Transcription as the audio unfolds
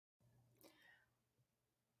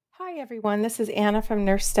Hi everyone, this is Anna from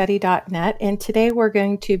nursestudy.net, and today we're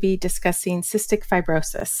going to be discussing cystic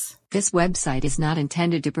fibrosis. This website is not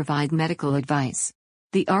intended to provide medical advice.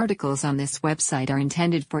 The articles on this website are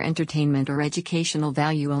intended for entertainment or educational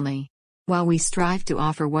value only. While we strive to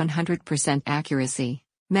offer 100% accuracy,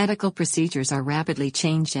 medical procedures are rapidly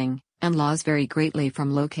changing, and laws vary greatly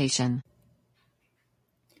from location.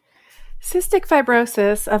 Cystic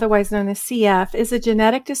fibrosis, otherwise known as CF, is a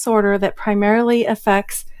genetic disorder that primarily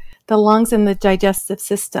affects the lungs and the digestive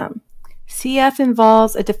system. CF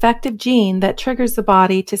involves a defective gene that triggers the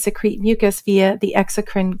body to secrete mucus via the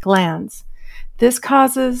exocrine glands. This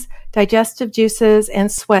causes digestive juices and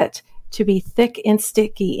sweat to be thick and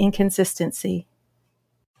sticky in consistency.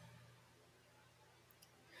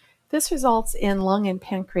 This results in lung and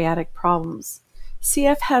pancreatic problems.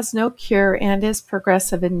 CF has no cure and is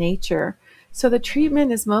progressive in nature, so the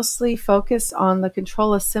treatment is mostly focused on the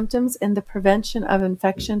control of symptoms and the prevention of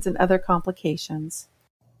infections and other complications.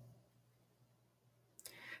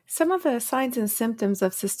 Some of the signs and symptoms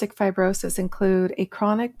of cystic fibrosis include a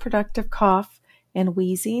chronic productive cough and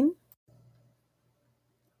wheezing,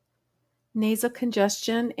 nasal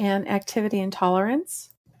congestion and activity intolerance,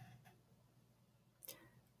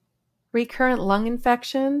 recurrent lung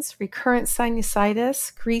infections, recurrent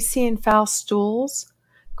sinusitis, greasy and foul stools,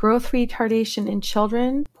 growth retardation in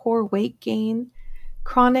children, poor weight gain,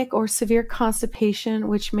 chronic or severe constipation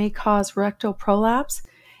which may cause rectal prolapse,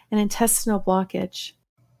 and intestinal blockage.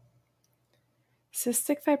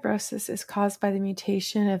 Cystic fibrosis is caused by the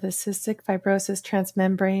mutation of the cystic fibrosis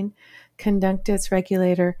transmembrane conductance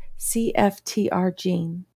regulator CFTR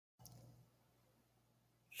gene.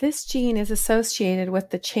 This gene is associated with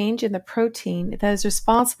the change in the protein that is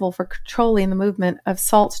responsible for controlling the movement of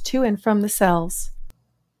salt to and from the cells.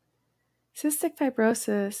 Cystic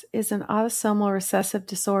fibrosis is an autosomal recessive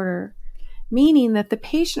disorder, meaning that the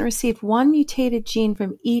patient received one mutated gene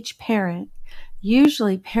from each parent.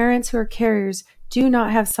 Usually, parents who are carriers do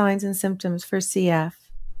not have signs and symptoms for CF.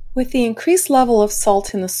 With the increased level of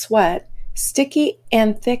salt in the sweat, sticky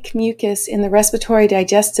and thick mucus in the respiratory,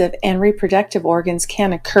 digestive, and reproductive organs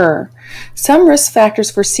can occur. Some risk factors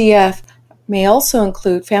for CF may also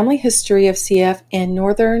include family history of CF in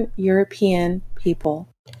Northern European people.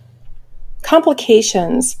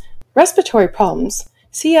 Complications: respiratory problems.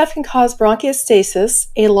 CF can cause bronchiectasis,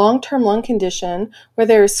 a long-term lung condition where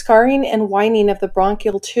there is scarring and widening of the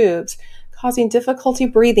bronchial tubes, causing difficulty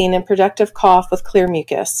breathing and productive cough with clear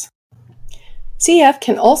mucus. CF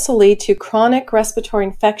can also lead to chronic respiratory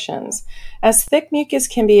infections, as thick mucus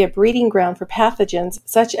can be a breeding ground for pathogens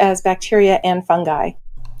such as bacteria and fungi.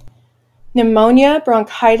 Pneumonia,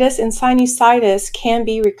 bronchitis, and sinusitis can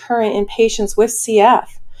be recurrent in patients with CF.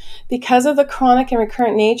 Because of the chronic and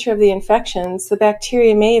recurrent nature of the infections, the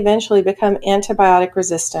bacteria may eventually become antibiotic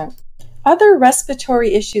resistant. Other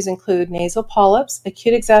respiratory issues include nasal polyps,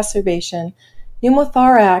 acute exacerbation,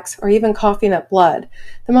 pneumothorax, or even coughing up blood.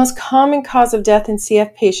 The most common cause of death in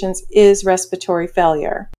CF patients is respiratory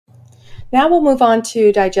failure. Now we'll move on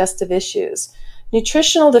to digestive issues.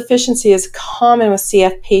 Nutritional deficiency is common with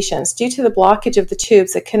CF patients due to the blockage of the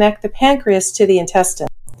tubes that connect the pancreas to the intestine.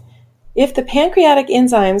 If the pancreatic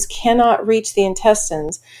enzymes cannot reach the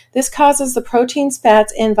intestines, this causes the proteins,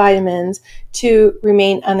 fats, and vitamins to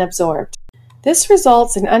remain unabsorbed. This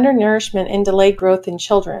results in undernourishment and delayed growth in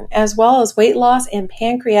children, as well as weight loss and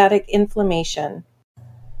pancreatic inflammation.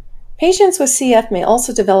 Patients with CF may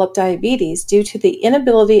also develop diabetes due to the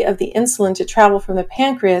inability of the insulin to travel from the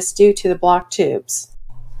pancreas due to the blocked tubes.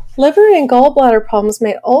 Liver and gallbladder problems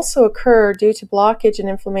may also occur due to blockage and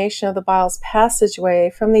inflammation of the bile's passageway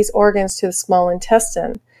from these organs to the small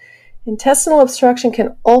intestine. Intestinal obstruction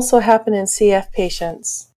can also happen in CF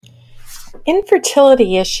patients.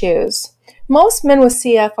 Infertility issues. Most men with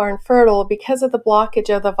CF are infertile because of the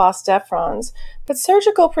blockage of the vas deferens, but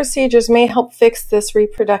surgical procedures may help fix this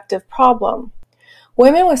reproductive problem.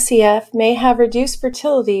 Women with CF may have reduced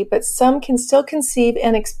fertility, but some can still conceive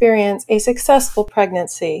and experience a successful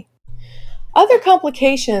pregnancy. Other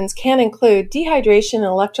complications can include dehydration and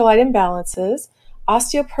electrolyte imbalances,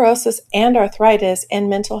 osteoporosis and arthritis, and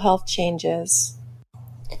mental health changes.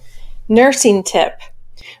 Nursing tip.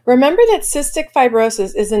 Remember that cystic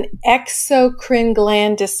fibrosis is an exocrine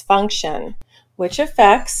gland dysfunction, which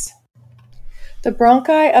affects the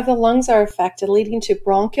bronchi of the lungs are affected, leading to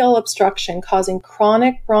bronchial obstruction, causing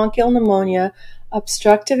chronic bronchial pneumonia,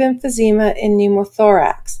 obstructive emphysema, and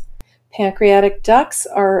pneumothorax. Pancreatic ducts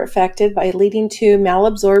are affected by leading to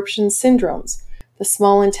malabsorption syndromes. The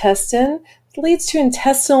small intestine leads to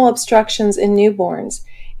intestinal obstructions in newborns.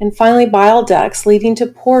 And finally, bile ducts leading to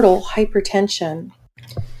portal hypertension.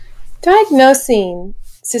 Diagnosing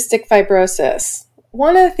cystic fibrosis.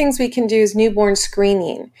 One of the things we can do is newborn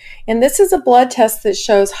screening, and this is a blood test that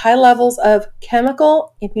shows high levels of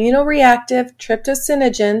chemical immunoreactive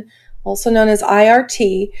tryptosinogen, also known as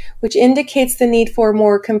IRT, which indicates the need for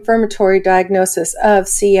more confirmatory diagnosis of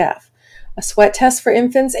CF. A sweat test for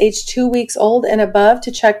infants aged 2 weeks old and above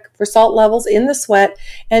to check for salt levels in the sweat,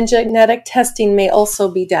 and genetic testing may also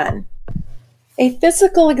be done. A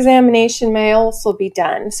physical examination may also be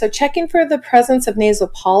done, so checking for the presence of nasal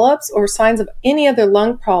polyps or signs of any other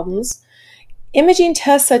lung problems. Imaging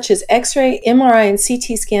tests such as X-ray, MRI, and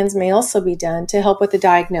CT scans may also be done to help with the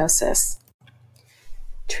diagnosis.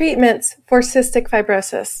 Treatments for cystic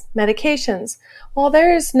fibrosis. Medications. While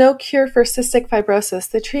there is no cure for cystic fibrosis,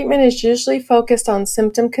 the treatment is usually focused on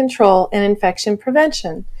symptom control and infection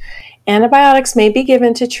prevention. Antibiotics may be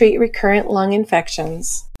given to treat recurrent lung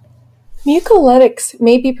infections. Mucolytics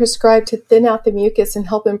may be prescribed to thin out the mucus and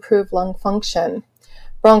help improve lung function.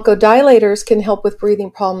 Bronchodilators can help with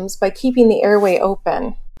breathing problems by keeping the airway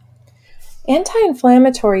open.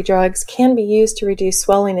 Anti-inflammatory drugs can be used to reduce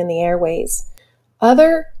swelling in the airways.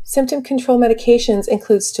 Other symptom control medications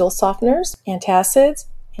include stool softeners, antacids,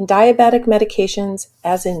 and diabetic medications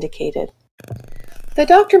as indicated. The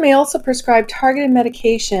doctor may also prescribe targeted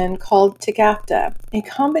medication called Trikafta, a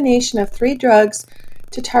combination of 3 drugs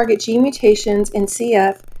to target gene mutations in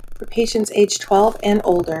CF for patients age 12 and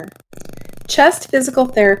older. Chest physical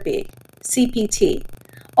therapy, CPT,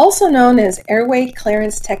 also known as airway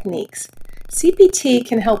clearance techniques. CPT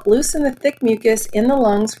can help loosen the thick mucus in the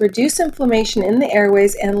lungs, reduce inflammation in the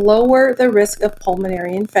airways, and lower the risk of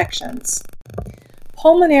pulmonary infections.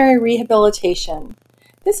 Pulmonary rehabilitation.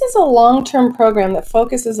 This is a long-term program that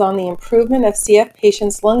focuses on the improvement of CF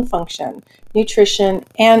patients' lung function, nutrition,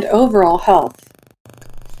 and overall health.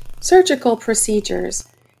 Surgical procedures.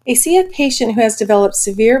 A CF patient who has developed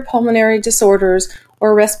severe pulmonary disorders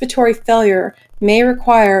or respiratory failure may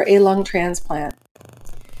require a lung transplant.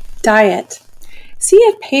 Diet.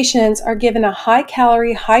 CF patients are given a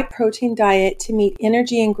high-calorie, high-protein diet to meet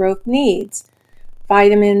energy and growth needs.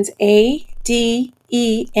 Vitamins A, D,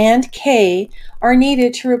 E, and K are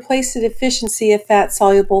needed to replace the deficiency of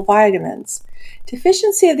fat-soluble vitamins.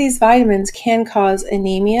 Deficiency of these vitamins can cause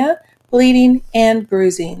anemia, bleeding, and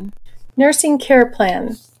bruising. Nursing care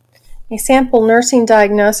plan. A sample nursing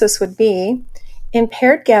diagnosis would be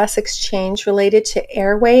impaired gas exchange related to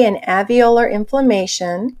airway and alveolar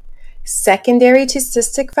inflammation, secondary to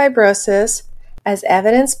cystic fibrosis, as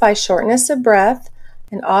evidenced by shortness of breath,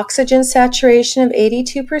 an oxygen saturation of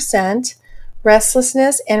 82%,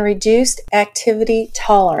 restlessness, and reduced activity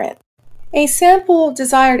tolerance. A sample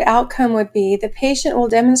desired outcome would be the patient will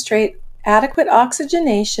demonstrate adequate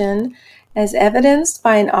oxygenation as evidenced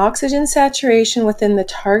by an oxygen saturation within the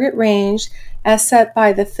target range as set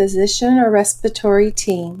by the physician or respiratory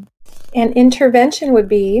team. An intervention would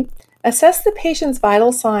be assess the patient's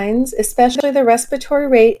vital signs, especially the respiratory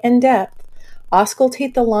rate and depth,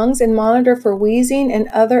 auscultate the lungs and monitor for wheezing and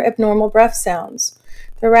other abnormal breath sounds.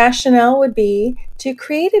 The rationale would be to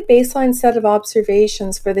create a baseline set of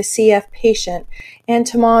observations for the CF patient and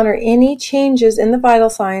to monitor any changes in the vital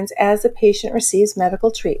signs as the patient receives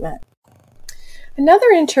medical treatment.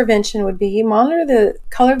 Another intervention would be monitor the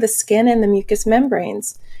color of the skin and the mucous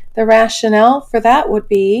membranes. The rationale for that would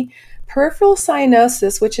be peripheral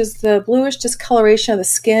cyanosis, which is the bluish discoloration of the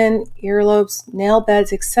skin, earlobes, nail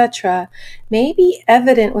beds, etc., may be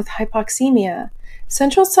evident with hypoxemia.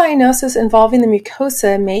 Central cyanosis involving the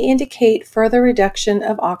mucosa may indicate further reduction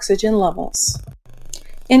of oxygen levels.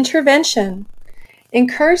 Intervention.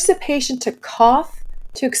 Encourage the patient to cough,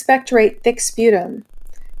 to expectorate thick sputum.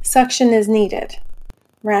 Suction is needed.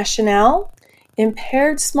 Rationale.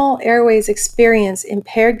 Impaired small airways experience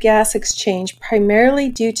impaired gas exchange primarily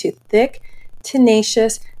due to thick,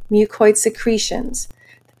 tenacious mucoid secretions.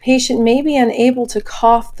 The patient may be unable to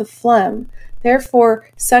cough the phlegm, therefore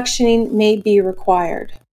suctioning may be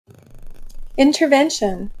required.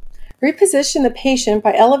 Intervention. Reposition the patient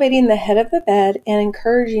by elevating the head of the bed and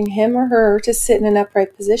encouraging him or her to sit in an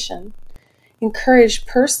upright position. Encourage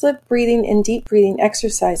pursed lip breathing and deep breathing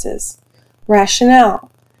exercises. Rationale.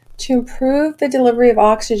 To improve the delivery of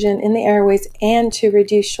oxygen in the airways and to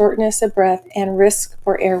reduce shortness of breath and risk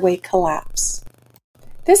for airway collapse.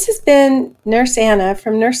 This has been Nurse Anna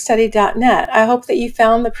from nursestudy.net. I hope that you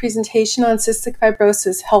found the presentation on cystic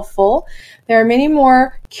fibrosis helpful. There are many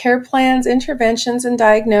more care plans, interventions, and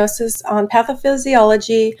diagnosis on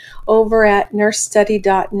pathophysiology over at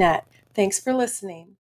nursestudy.net. Thanks for listening.